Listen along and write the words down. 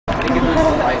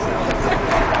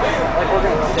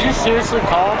Did you seriously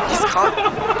call him? He's calling.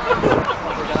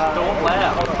 Don't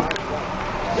laugh.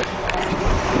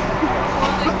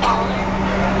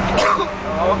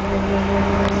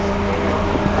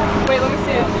 Wait, let me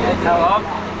see it. Hello?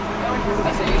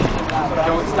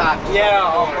 Don't stop. Yeah,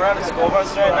 we're on a school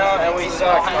bus right now, and we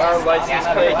saw a car license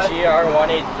plate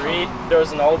GR183. There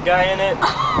was an old guy in it,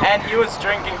 and he was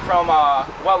drinking from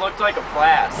what looked like a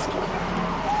flask.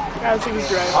 As he was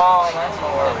driving. Oh, that's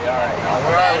not where we are right now.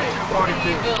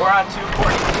 We're on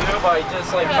 242, but he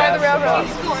just like By the passed railroad.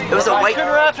 It was a white.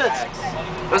 Grand Rapids.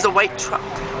 It was a white truck.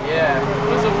 Yeah. It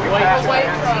was a white truck.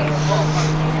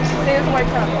 Say it's a white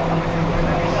truck.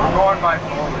 We're going by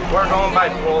Foley. We're going by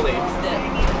Foley.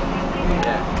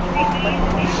 Yeah.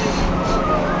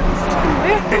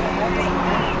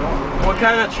 What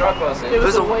kind of truck was it? It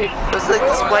was a white. It was like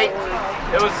this white.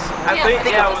 It was, I think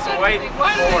it was a white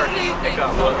Ford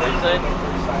pickup. What is it?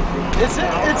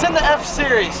 It's in the F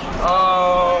series.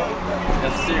 Oh,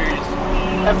 F series.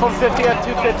 F-150,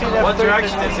 F-250, F-350. What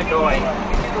direction is it going?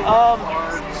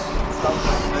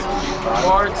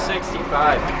 Ford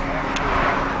 65.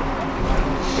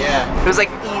 Yeah. It was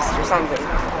like east or something.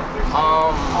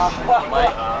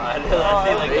 Mike. I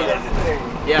feel like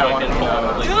yeah, I want to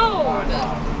Dude!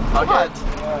 Okay.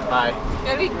 Bye.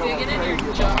 Gotta be digging in your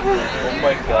junk. Oh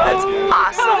my god. That's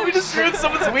awesome. We just ruined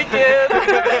someone's weekend.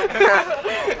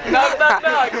 Knock, knock,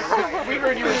 knock. We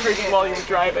heard you were drinking while you were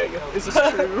driving. Is this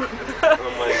true? Oh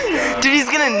my god. Dude, he's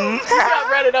gonna. You got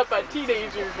ratted up by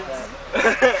teenagers.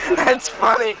 That's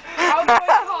funny.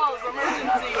 Outgoing calls,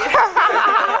 emergency.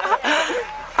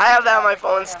 I have that on my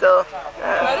phone still.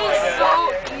 That is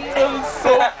so easy. That was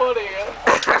so funny.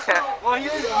 Well, you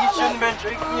shouldn't have been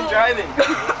drinking and driving.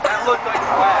 That looked like a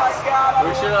flask.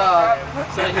 We should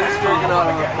say who's drinking out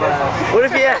of a flask. What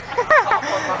if he had?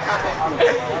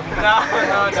 No.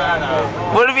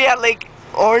 What if he had like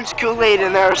orange Kool-Aid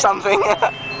in there or something?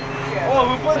 Oh,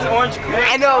 who puts orange Kool-Aid?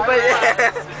 I know, but.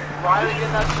 Riley getting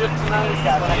that shit tonight?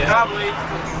 Probably.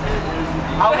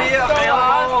 I'll be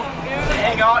available to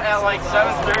hang out at like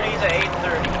 7:30 to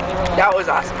 8:30. That was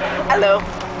awesome. Hello.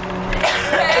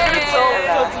 Hey.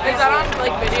 Is that on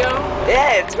like video?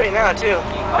 Yeah, it's right now too.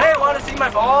 Hey, want to see my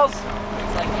balls?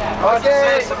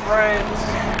 Okay. Say some friends.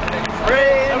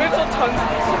 I mean, it's tons of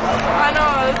people. I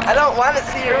know. I don't want to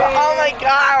see your. Oh my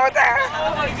god! What the hell?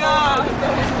 Oh my god.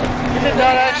 You did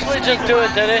not actually just do it,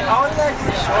 did it? I want to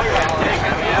actually show you my dick.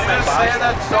 I mean, I'm gonna say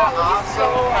that's so awesome.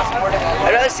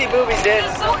 I'd rather see boobies, dude.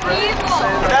 It's so evil.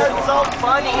 That's so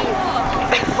funny.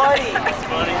 It's funny.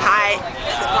 Hi.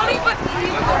 It's funny but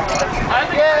evil.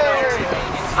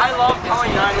 I love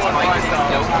calling 911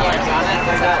 though.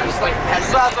 I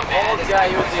saw some old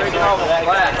guy who was drinking all the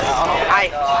flash.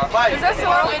 Hi. Is that still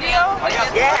on video?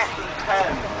 Yeah. 10.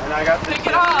 And I got the Pick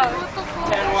it up.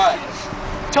 10 what?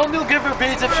 Tell me you'll give her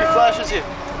beads if she flashes you.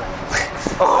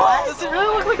 What? Does it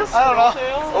really look like a I don't know.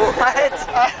 What?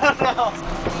 I don't know.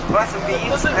 Want some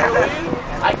beads? Does it really?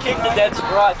 I kicked the dead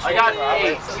squat. I got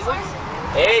 8.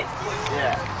 8?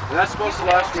 Yeah. And that's supposed to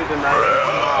last me the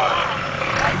night.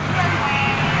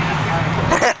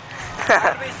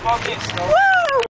 I've been smoking.